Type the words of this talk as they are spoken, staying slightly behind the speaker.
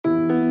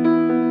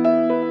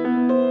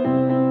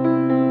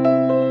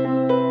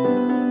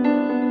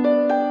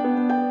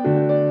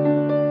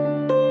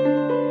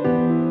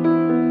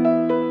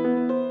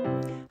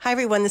Hi,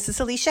 everyone. This is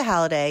Alicia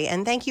Halliday,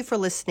 and thank you for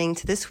listening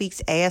to this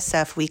week's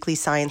ASF Weekly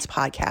Science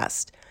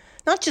Podcast.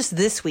 Not just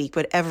this week,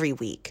 but every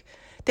week.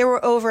 There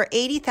were over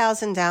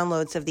 80,000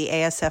 downloads of the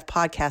ASF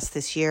podcast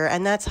this year,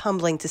 and that's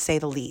humbling to say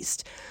the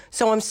least.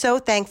 So I'm so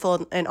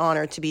thankful and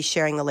honored to be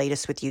sharing the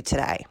latest with you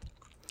today.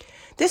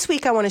 This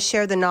week, I want to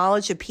share the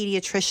knowledge of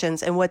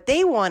pediatricians and what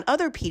they want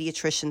other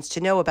pediatricians to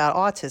know about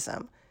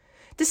autism.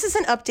 This is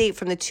an update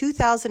from the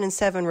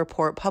 2007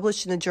 report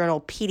published in the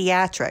journal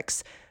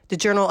Pediatrics, the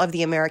Journal of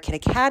the American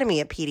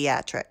Academy of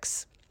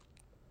Pediatrics.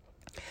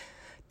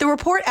 The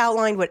report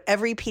outlined what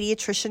every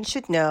pediatrician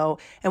should know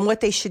and what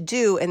they should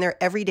do in their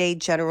everyday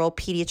general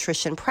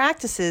pediatrician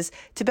practices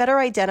to better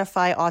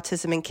identify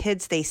autism in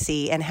kids they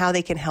see and how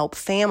they can help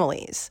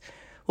families.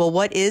 Well,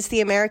 what is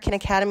the American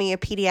Academy of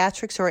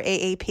Pediatrics, or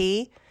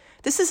AAP?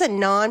 This is a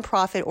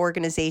nonprofit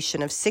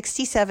organization of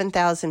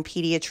 67,000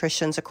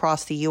 pediatricians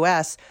across the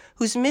U.S.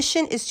 whose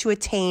mission is to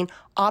attain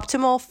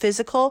optimal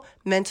physical,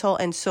 mental,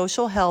 and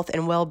social health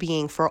and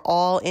well-being for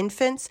all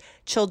infants,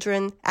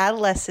 children,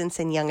 adolescents,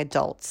 and young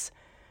adults.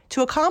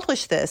 To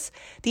accomplish this,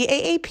 the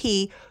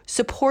AAP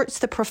supports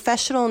the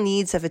professional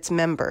needs of its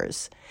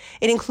members.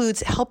 It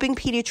includes helping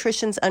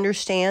pediatricians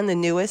understand the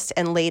newest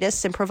and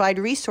latest and provide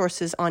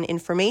resources on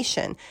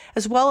information,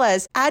 as well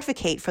as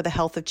advocate for the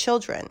health of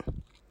children.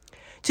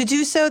 To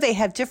do so, they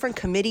have different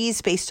committees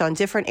based on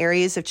different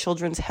areas of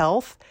children's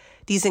health.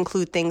 These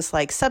include things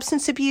like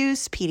substance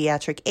abuse,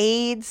 pediatric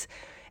AIDS,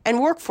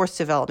 and workforce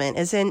development,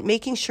 as in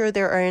making sure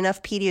there are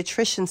enough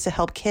pediatricians to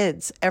help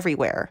kids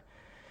everywhere.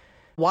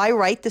 Why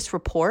write this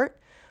report?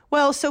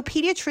 Well, so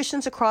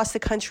pediatricians across the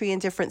country in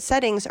different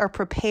settings are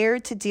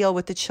prepared to deal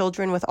with the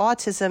children with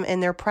autism in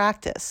their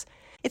practice.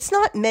 It's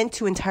not meant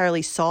to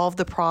entirely solve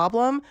the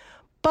problem,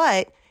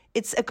 but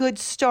it's a good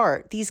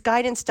start. These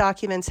guidance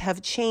documents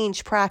have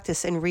changed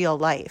practice in real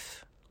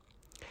life.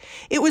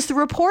 It was the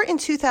report in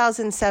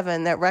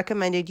 2007 that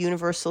recommended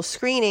universal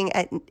screening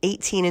at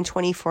 18 and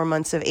 24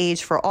 months of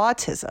age for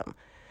autism.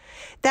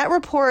 That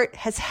report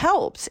has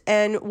helped,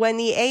 and when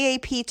the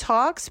AAP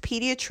talks,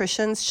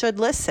 pediatricians should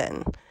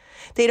listen.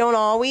 They don't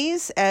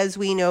always, as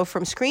we know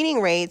from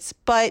screening rates,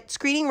 but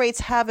screening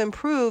rates have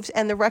improved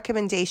and the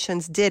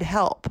recommendations did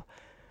help.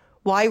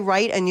 Why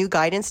write a new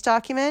guidance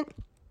document?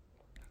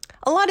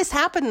 A lot has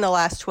happened in the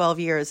last 12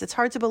 years. It's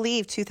hard to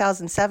believe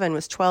 2007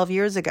 was 12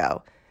 years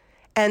ago.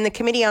 And the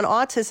Committee on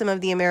Autism of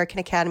the American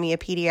Academy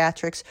of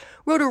Pediatrics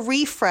wrote a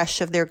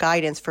refresh of their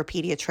guidance for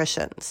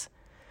pediatricians.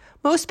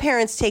 Most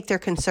parents take their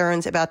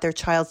concerns about their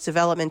child's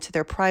development to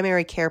their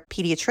primary care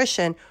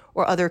pediatrician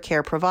or other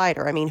care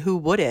provider. I mean, who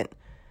wouldn't?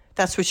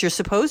 That's what you're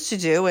supposed to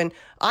do. And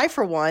I,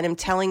 for one, am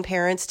telling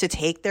parents to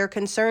take their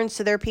concerns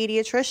to their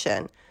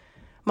pediatrician.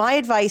 My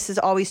advice is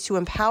always to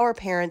empower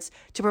parents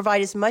to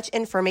provide as much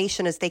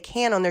information as they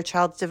can on their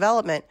child's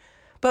development.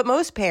 But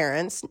most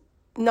parents,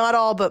 not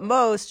all but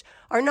most,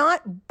 are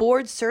not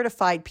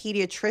board-certified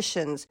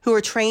pediatricians who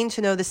are trained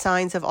to know the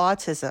signs of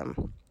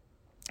autism.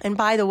 And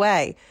by the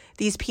way,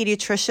 these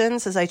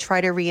pediatricians, as I try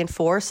to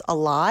reinforce a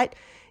lot,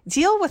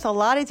 deal with a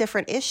lot of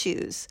different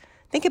issues.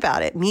 Think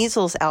about it: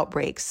 measles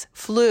outbreaks,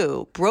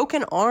 flu,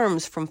 broken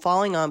arms from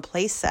falling on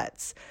play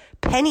sets,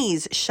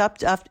 pennies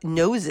shoved up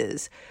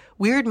noses,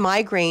 weird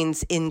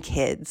migraines in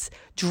kids,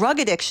 drug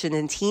addiction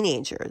in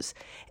teenagers,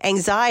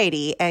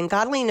 anxiety, and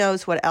God only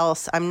knows what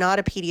else. I'm not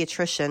a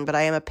pediatrician, but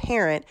I am a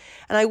parent,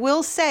 and I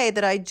will say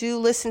that I do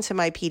listen to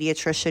my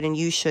pediatrician, and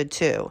you should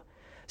too.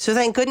 So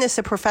thank goodness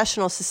a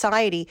professional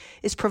society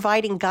is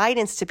providing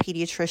guidance to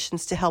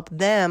pediatricians to help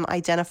them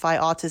identify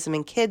autism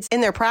in kids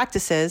in their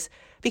practices,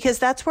 because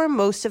that's where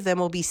most of them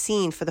will be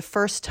seen for the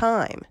first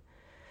time.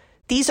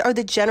 These are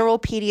the general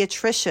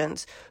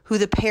pediatricians who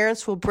the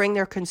parents will bring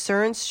their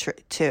concerns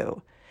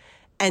to.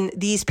 And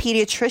these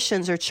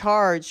pediatricians are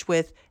charged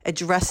with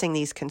addressing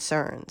these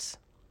concerns.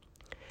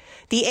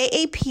 The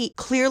AAP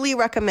clearly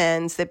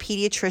recommends that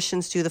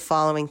pediatricians do the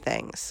following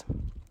things.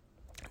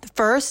 The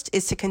first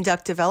is to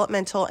conduct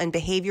developmental and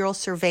behavioral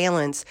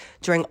surveillance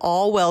during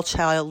all well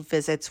child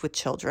visits with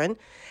children,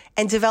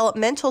 and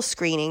developmental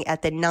screening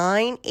at the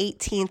 9,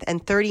 18th,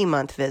 and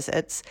 30-month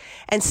visits,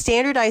 and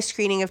standardized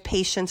screening of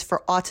patients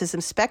for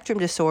autism spectrum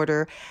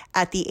disorder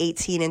at the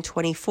 18 and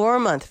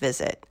 24-month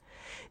visit.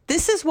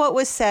 This is what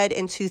was said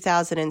in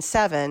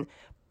 2007,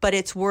 but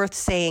it's worth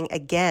saying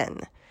again.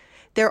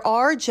 There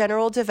are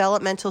general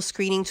developmental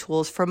screening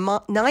tools for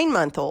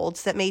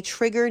 9-month-olds that may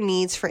trigger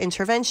needs for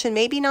intervention,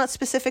 maybe not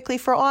specifically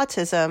for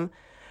autism,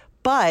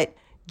 but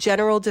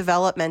general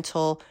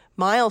developmental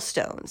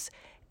milestones.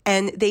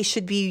 And they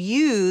should be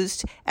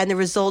used and the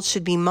results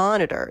should be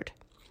monitored.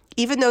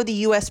 Even though the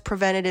U.S.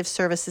 Preventative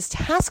Services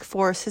Task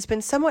Force has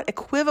been somewhat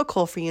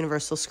equivocal for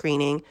universal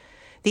screening,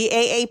 the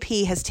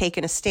AAP has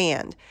taken a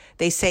stand.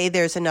 They say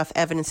there's enough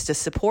evidence to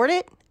support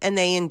it, and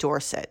they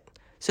endorse it.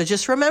 So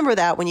just remember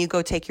that when you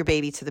go take your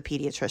baby to the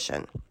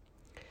pediatrician.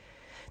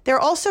 They're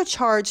also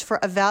charged for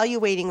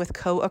evaluating with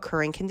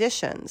co-occurring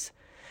conditions.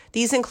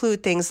 These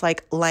include things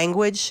like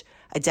language,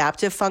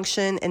 adaptive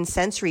function, and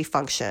sensory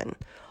function,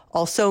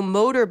 also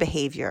motor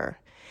behavior.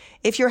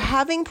 If you're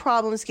having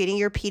problems getting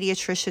your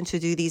pediatrician to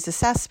do these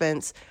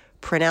assessments,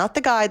 print out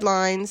the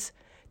guidelines.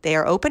 They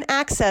are open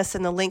access,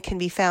 and the link can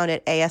be found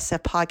at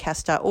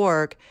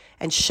asfpodcast.org,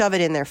 and shove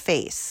it in their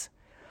face.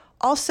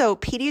 Also,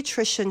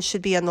 pediatricians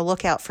should be on the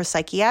lookout for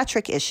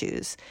psychiatric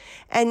issues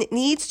and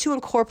needs to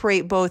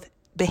incorporate both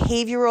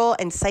behavioral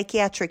and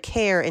psychiatric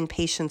care in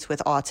patients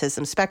with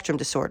autism spectrum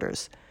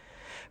disorders.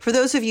 For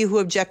those of you who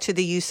object to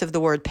the use of the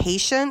word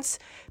patients,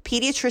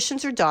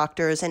 pediatricians are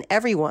doctors, and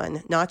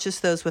everyone, not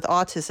just those with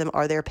autism,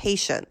 are their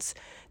patients.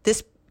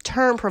 This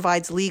term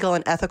provides legal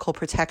and ethical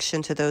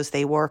protection to those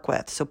they work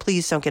with, so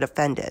please don't get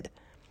offended.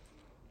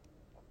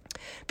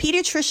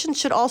 Pediatricians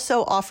should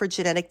also offer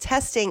genetic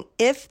testing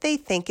if they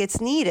think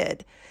it's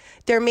needed.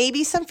 There may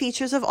be some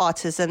features of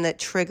autism that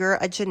trigger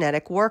a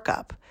genetic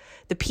workup.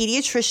 The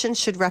pediatrician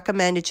should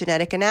recommend a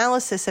genetic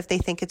analysis if they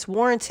think it's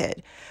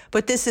warranted.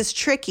 But this is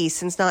tricky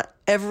since not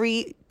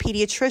every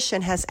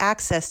pediatrician has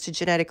access to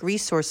genetic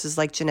resources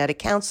like genetic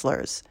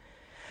counselors.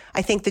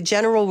 I think the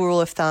general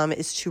rule of thumb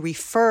is to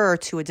refer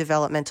to a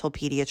developmental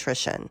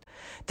pediatrician.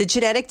 The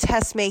genetic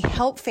test may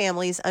help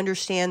families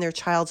understand their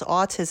child's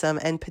autism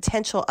and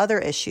potential other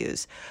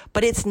issues,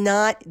 but it's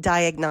not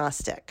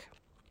diagnostic.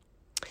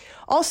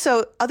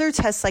 Also, other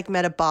tests like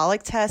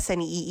metabolic tests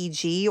and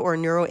EEG or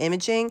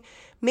neuroimaging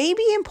may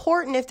be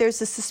important if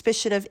there's a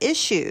suspicion of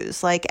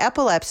issues like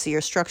epilepsy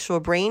or structural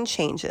brain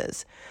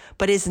changes,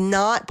 but is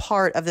not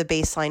part of the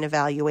baseline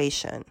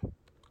evaluation.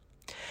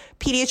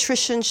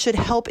 Pediatricians should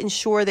help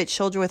ensure that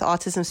children with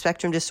autism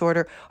spectrum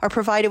disorder are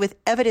provided with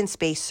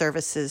evidence-based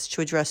services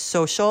to address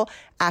social,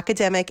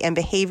 academic, and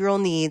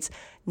behavioral needs,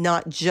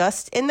 not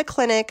just in the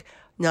clinic,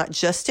 not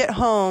just at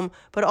home,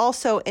 but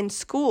also in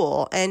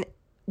school, and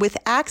with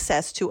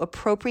access to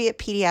appropriate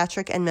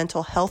pediatric and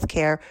mental health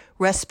care,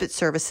 respite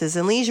services,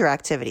 and leisure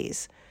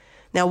activities.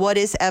 Now, what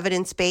is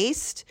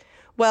evidence-based?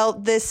 Well,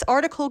 this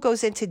article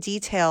goes into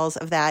details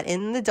of that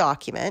in the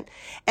document,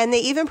 and they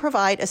even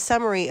provide a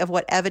summary of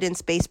what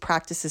evidence-based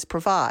practices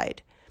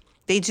provide.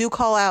 They do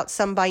call out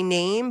some by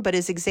name, but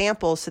as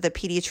examples so that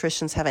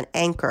pediatricians have an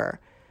anchor.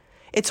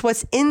 It's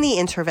what's in the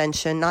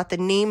intervention, not the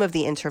name of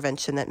the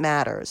intervention, that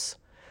matters.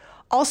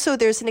 Also,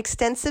 there's an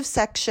extensive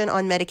section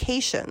on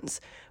medications,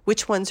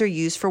 which ones are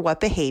used for what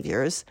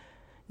behaviors,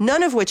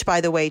 none of which,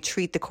 by the way,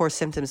 treat the core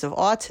symptoms of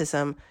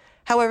autism.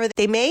 However,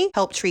 they may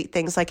help treat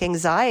things like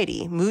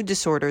anxiety, mood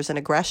disorders, and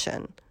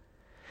aggression.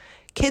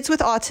 Kids with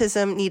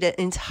autism need an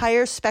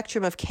entire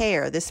spectrum of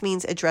care. This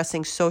means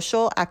addressing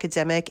social,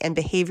 academic, and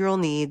behavioral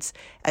needs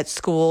at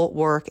school,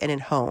 work, and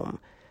at home.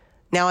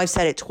 Now I've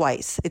said it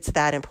twice. It's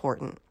that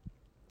important.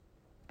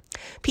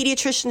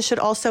 Pediatricians should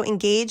also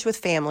engage with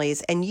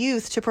families and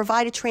youth to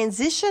provide a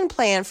transition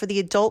plan for the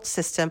adult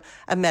system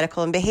of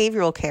medical and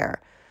behavioral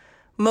care.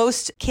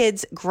 Most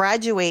kids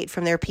graduate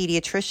from their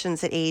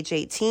pediatricians at age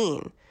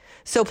 18.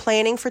 So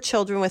planning for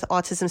children with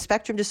autism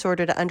spectrum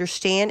disorder to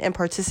understand and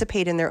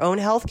participate in their own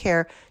health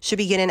care should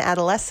begin in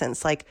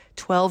adolescence, like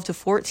 12 to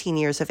 14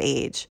 years of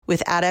age,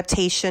 with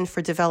adaptation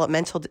for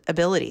developmental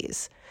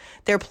abilities.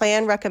 Their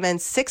plan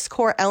recommends 6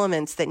 core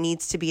elements that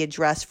needs to be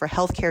addressed for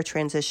healthcare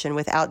transition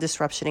without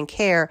disruption in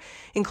care,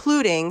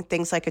 including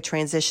things like a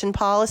transition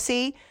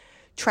policy,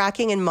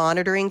 tracking and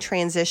monitoring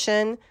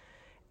transition,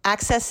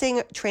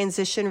 accessing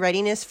transition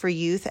readiness for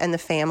youth and the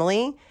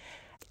family,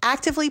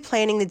 actively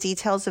planning the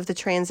details of the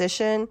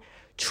transition,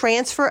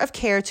 transfer of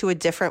care to a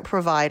different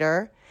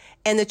provider,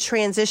 and the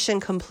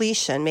transition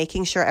completion,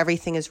 making sure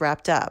everything is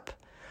wrapped up.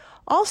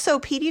 Also,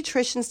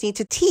 pediatricians need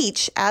to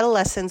teach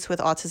adolescents with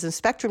autism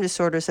spectrum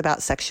disorders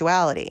about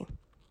sexuality.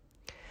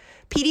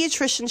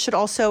 Pediatricians should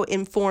also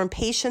inform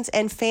patients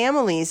and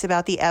families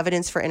about the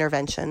evidence for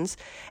interventions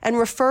and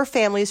refer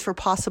families for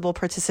possible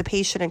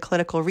participation in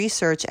clinical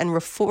research and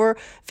refer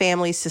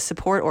families to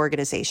support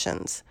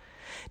organizations.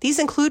 These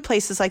include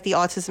places like the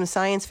Autism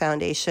Science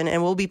Foundation,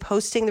 and we'll be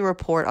posting the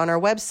report on our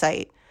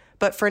website.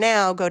 But for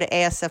now, go to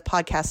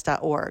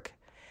asfpodcast.org.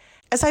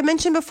 As I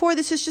mentioned before,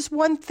 this is just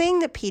one thing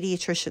that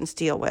pediatricians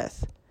deal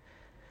with.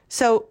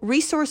 So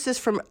resources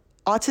from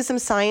autism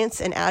science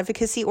and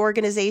advocacy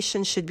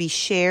organizations should be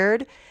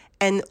shared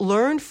and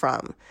learned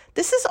from.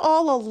 This is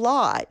all a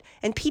lot,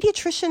 and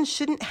pediatricians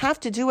shouldn't have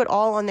to do it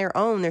all on their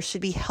own. There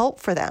should be help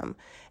for them,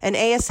 and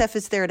ASF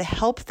is there to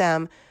help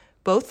them.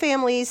 Both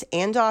families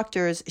and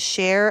doctors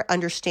share,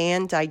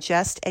 understand,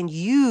 digest, and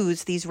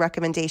use these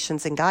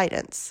recommendations and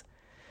guidance.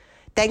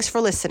 Thanks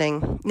for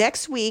listening.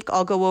 Next week,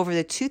 I'll go over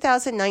the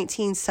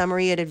 2019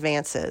 Summary and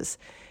Advances.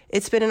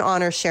 It's been an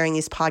honor sharing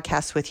these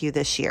podcasts with you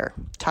this year.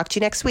 Talk to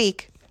you next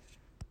week.